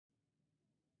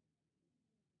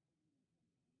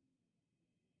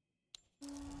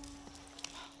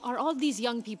Are all these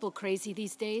young people crazy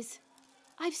these days?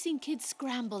 I've seen kids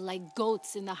scramble like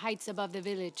goats in the heights above the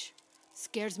village.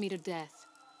 Scares me to death.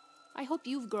 I hope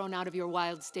you've grown out of your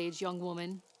wild stage, young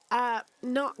woman.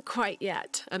 Not quite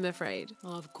yet, I'm afraid.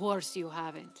 Of course you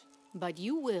haven't. But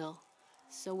you will.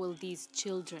 So will these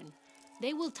children.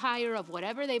 They will tire of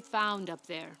whatever they've found up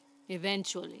there.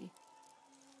 Eventually.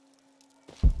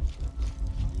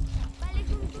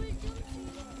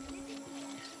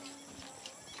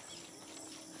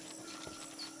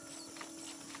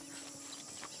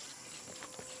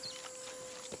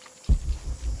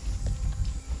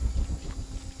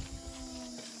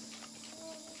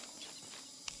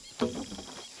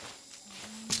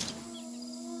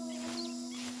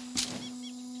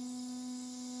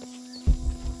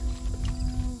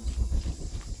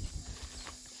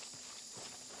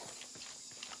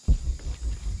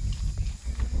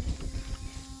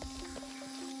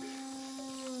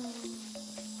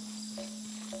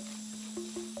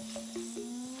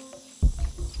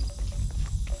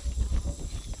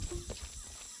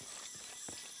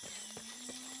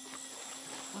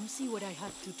 Come see what I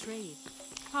have to trade.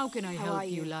 How can I help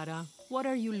you, Lara? What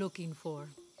are you looking for?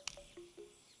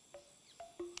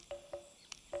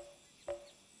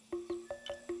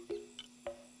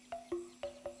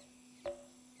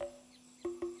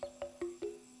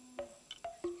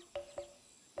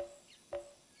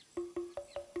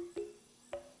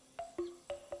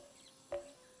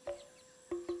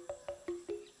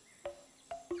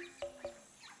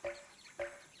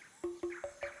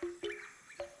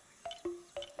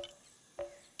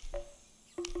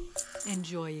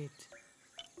 Enjoy it.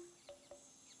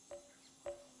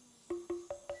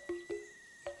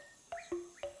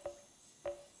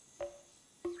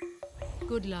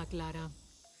 Good luck, Lara.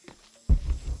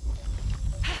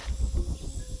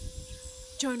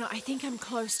 Jonah, I think I'm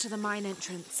close to the mine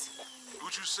entrance.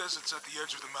 Uchu says it's at the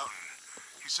edge of the mountain.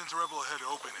 He sent a rebel ahead to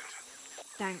open it.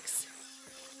 Thanks.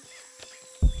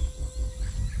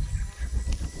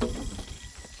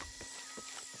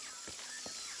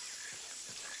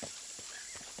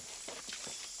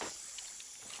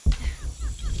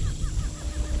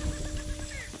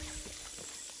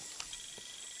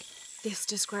 This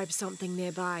describes something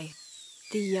nearby.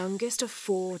 The youngest of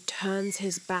 4 turns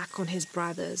his back on his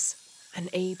brothers,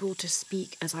 unable to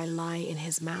speak as I lie in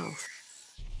his mouth.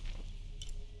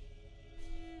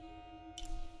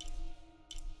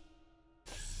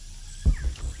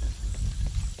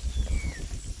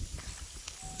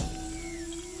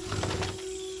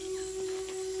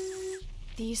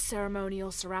 These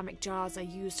ceremonial ceramic jars are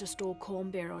used to store corn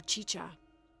beer or chicha.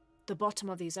 The bottom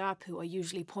of these apu are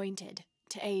usually pointed,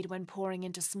 to aid when pouring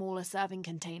into smaller serving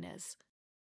containers.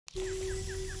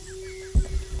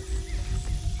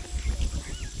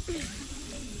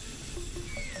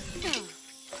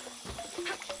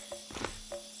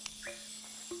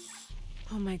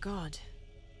 Oh my god,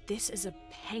 this is a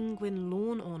penguin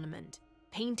lawn ornament,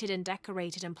 painted and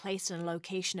decorated and placed in a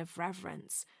location of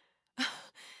reverence.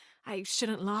 I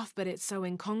shouldn't laugh, but it's so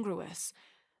incongruous.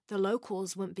 The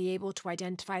locals wouldn't be able to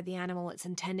identify the animal it's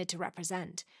intended to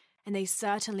represent, and they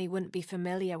certainly wouldn't be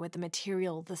familiar with the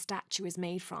material the statue is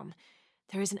made from.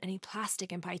 There isn't any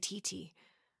plastic in Paititi.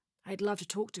 I'd love to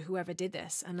talk to whoever did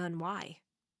this and learn why,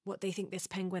 what they think this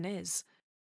penguin is.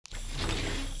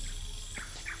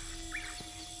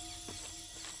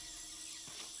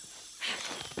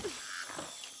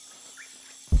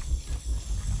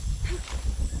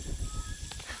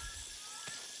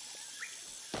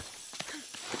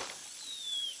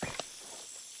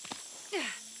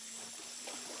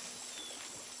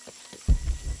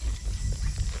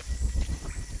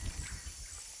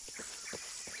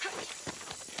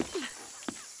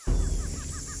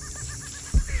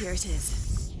 Here it is.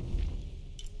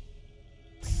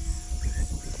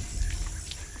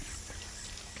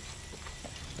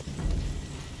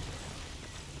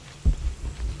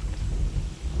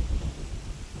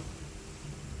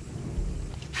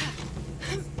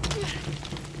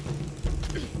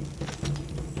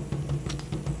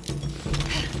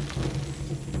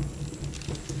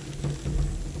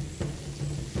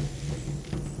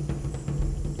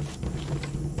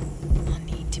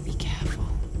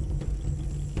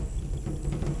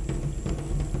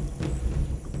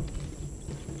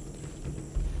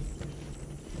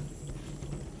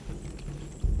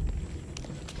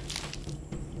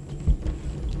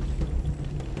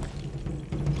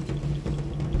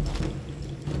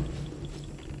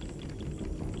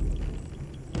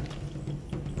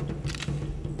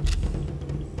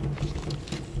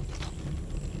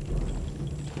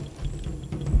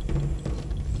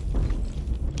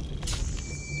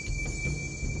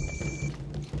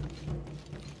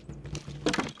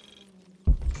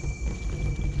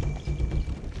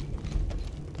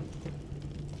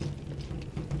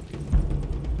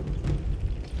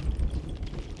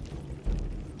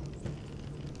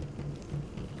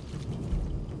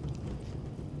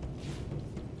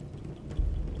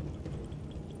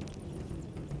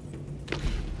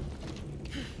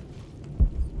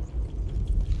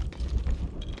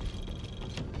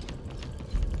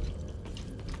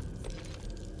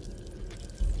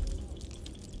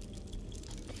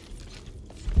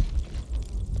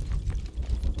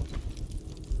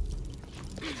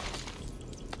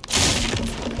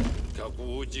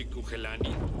 Ujik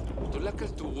ujelani. Tulakal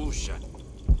tuusha.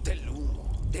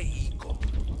 Telumo. Teiko.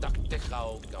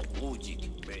 Taktejao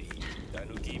kawujik. Mei.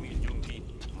 Tanukimi yungi.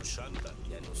 Mushanda.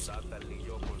 Yanusata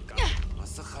liyo kulka.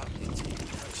 Masaha iti.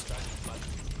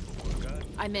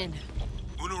 I'm in.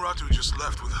 Unuratu just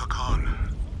left with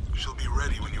Hakan. She'll be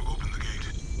ready when you open the gate.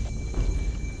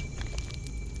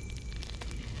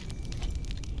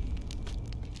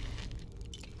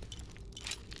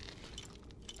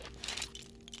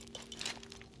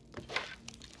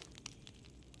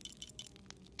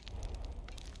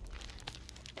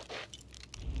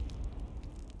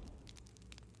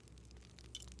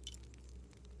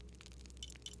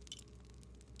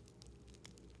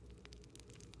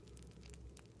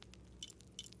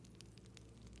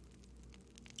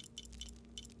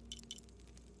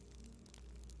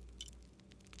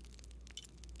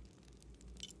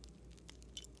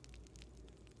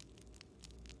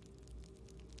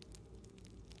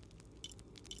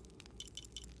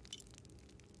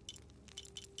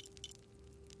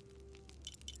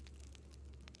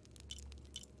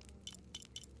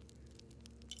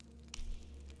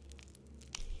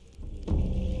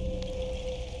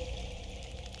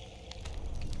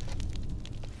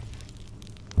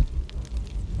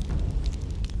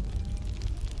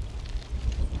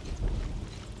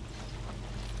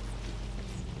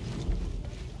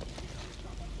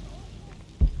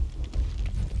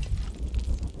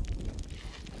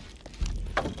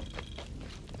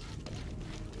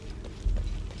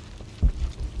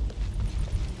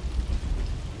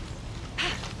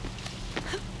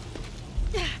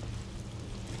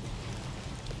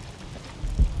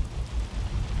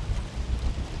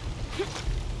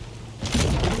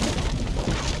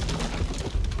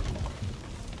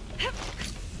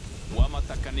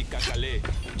 Kakale,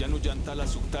 Janu Jantala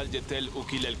Suktal Jetel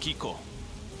Ukil el Kiko.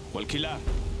 Walkila,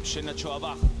 Shena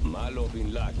Choabach. Malo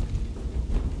bin Lad.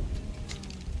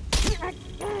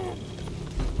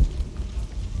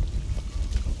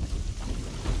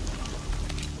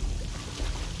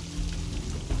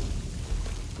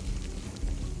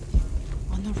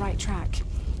 On the right track.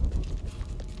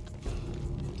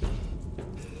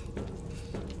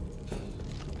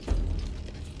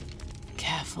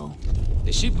 Careful.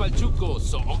 Shipalchuko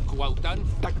so okwautan.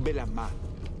 Takbelama.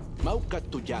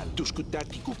 Maukatuya,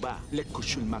 tuskutati kuba,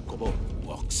 lekushul makobo.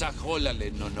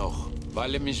 Oksajolale nonoch.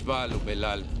 Vale misbal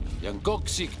ubelal.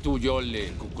 Yankoksik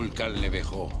tuyole kukulkal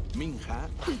nevejo. Minja,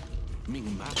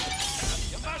 mingma.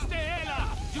 ¡Llamaste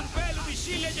ela! ¡Yumpelu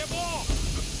Bishi le llevó!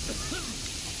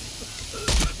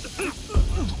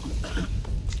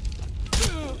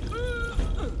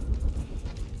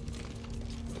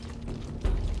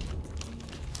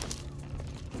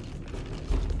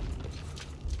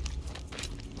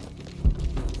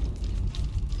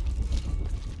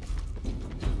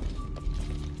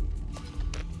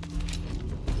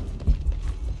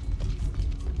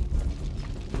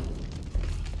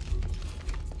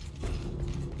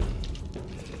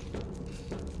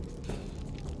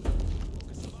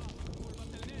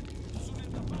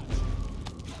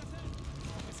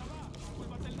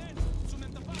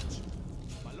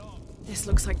 This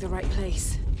looks like the right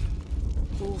place.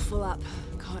 All full up.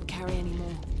 Can't carry any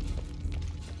more.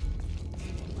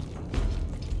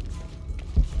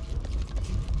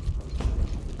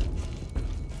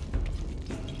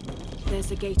 There's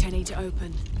the gate I need to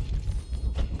open.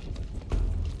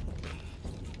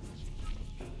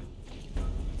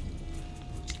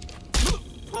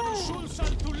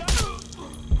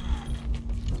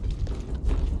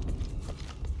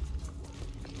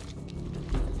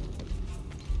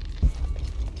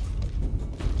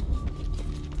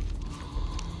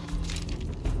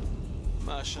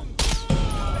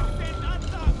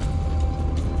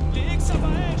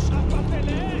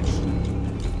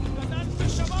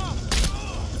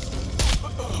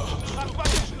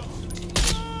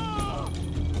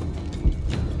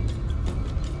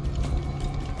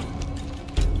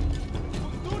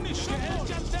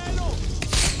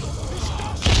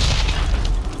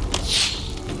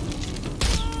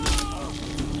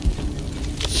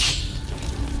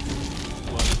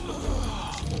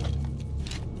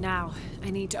 Now,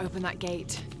 I need to open that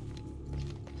gate.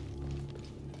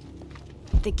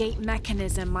 The gate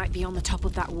mechanism might be on the top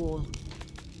of that wall.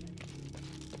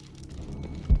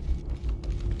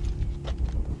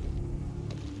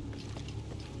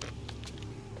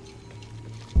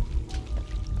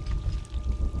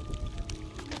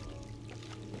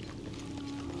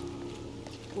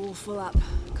 All full up.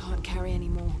 Can't carry any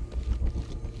more.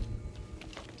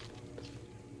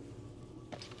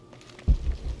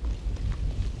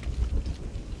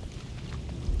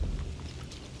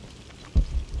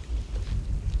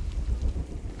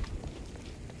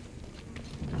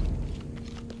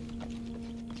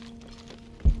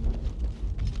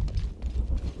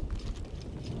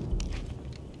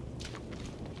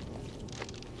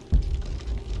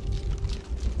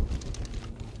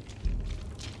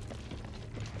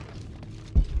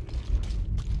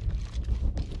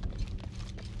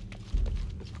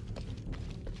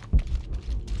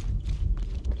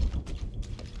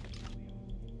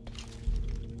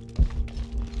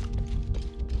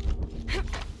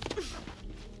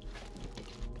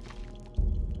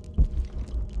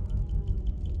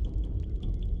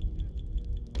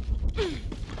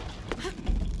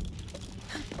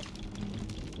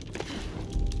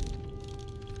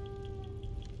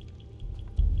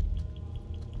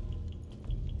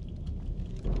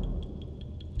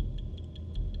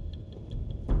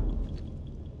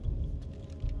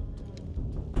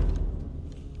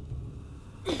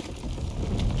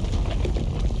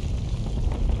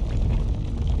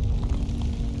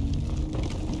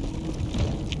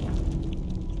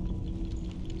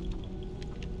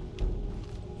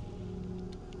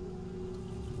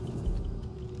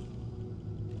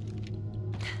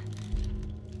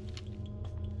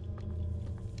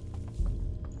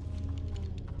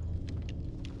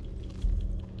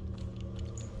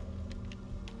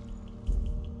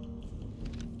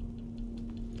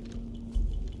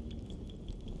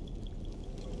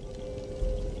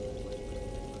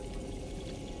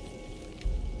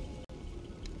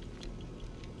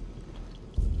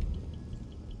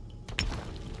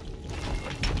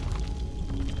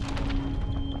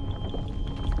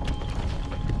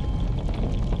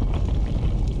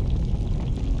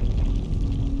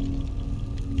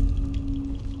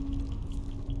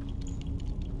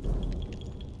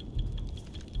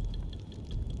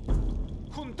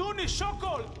 Tony,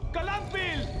 Shokol,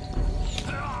 Kalampil!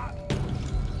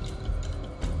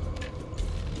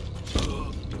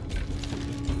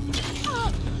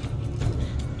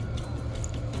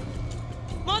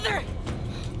 Mother!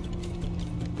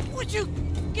 Would you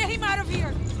get him out of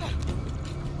here?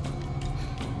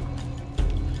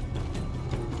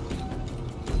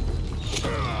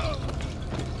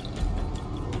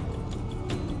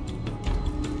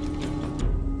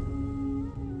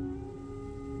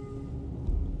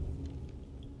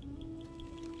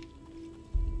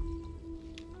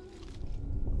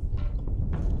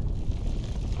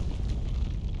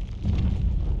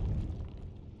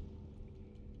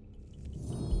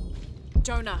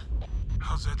 Jonah.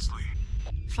 How's Edsley?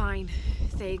 Fine.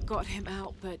 They got him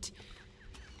out, but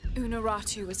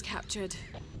Unuratu was captured.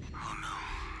 Oh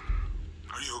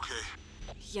no. Are you okay?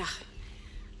 Yeah.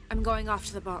 I'm going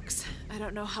after the box. I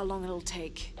don't know how long it'll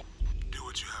take. Do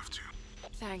what you have to.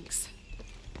 Thanks.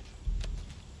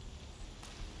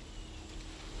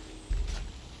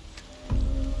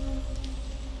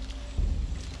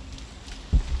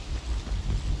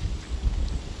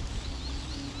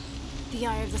 The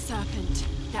Eye of the Serpent.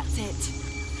 That's it.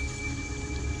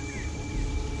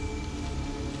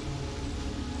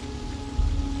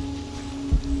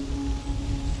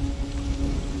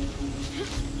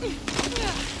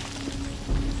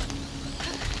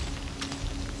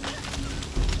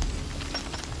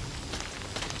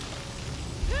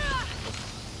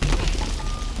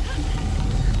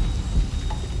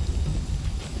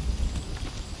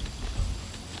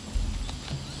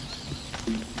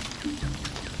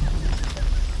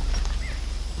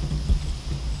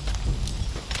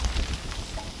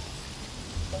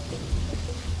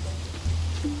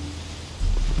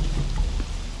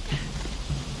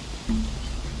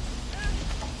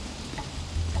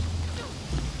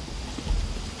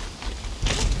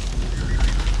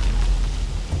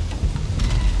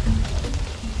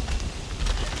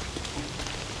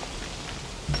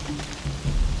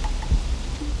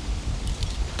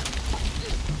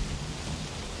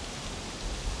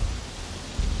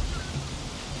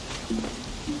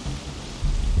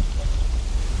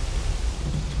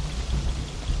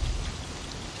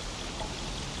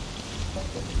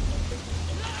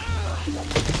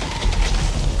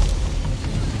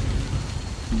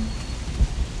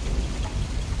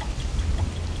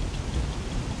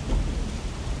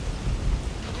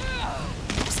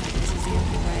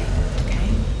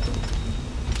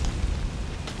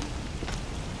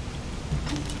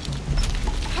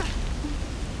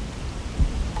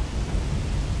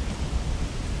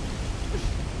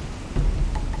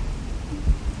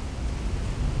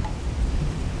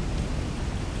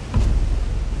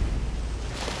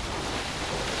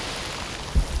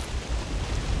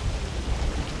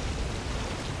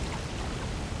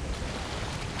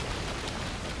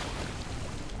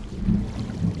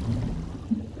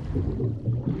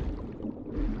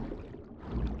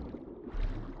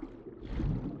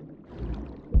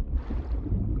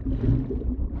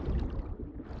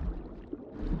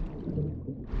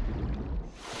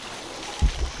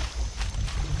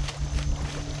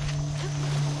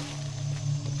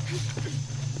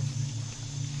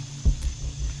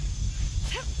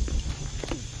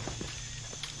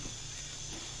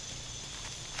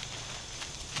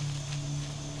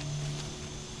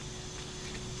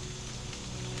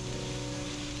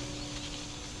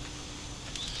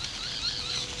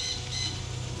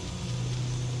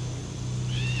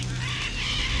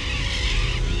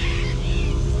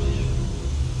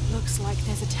 Like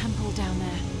there's a temple down there.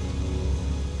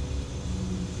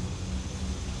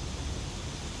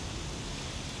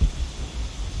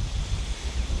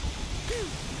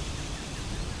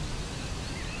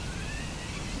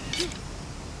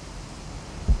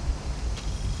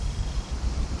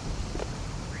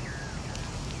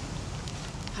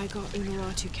 I got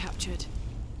Unuratu captured.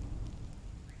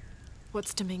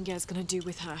 What's Dominguez gonna do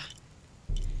with her?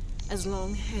 As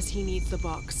long as he needs the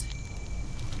box.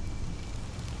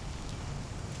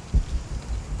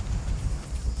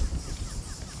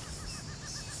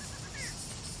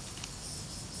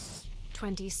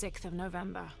 26th of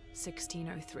November,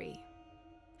 1603.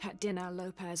 At dinner,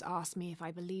 Lopez asked me if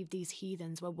I believed these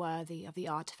heathens were worthy of the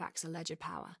artifact's alleged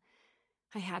power.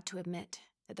 I had to admit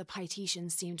that the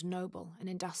Paititians seemed noble and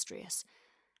industrious.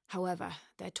 However,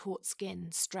 their taut skin,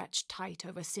 stretched tight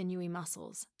over sinewy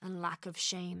muscles, and lack of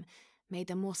shame made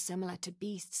them more similar to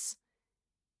beasts.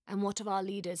 And what of our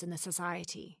leaders in the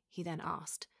society? He then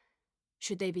asked.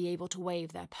 Should they be able to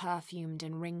wave their perfumed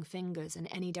and ring fingers in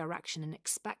any direction and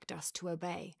expect us to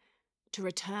obey, to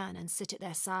return and sit at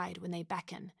their side when they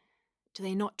beckon? Do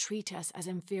they not treat us as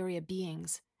inferior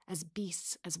beings, as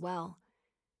beasts as well?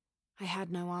 I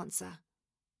had no answer.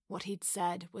 What he'd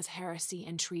said was heresy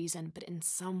and treason, but in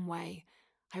some way,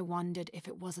 I wondered if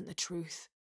it wasn't the truth.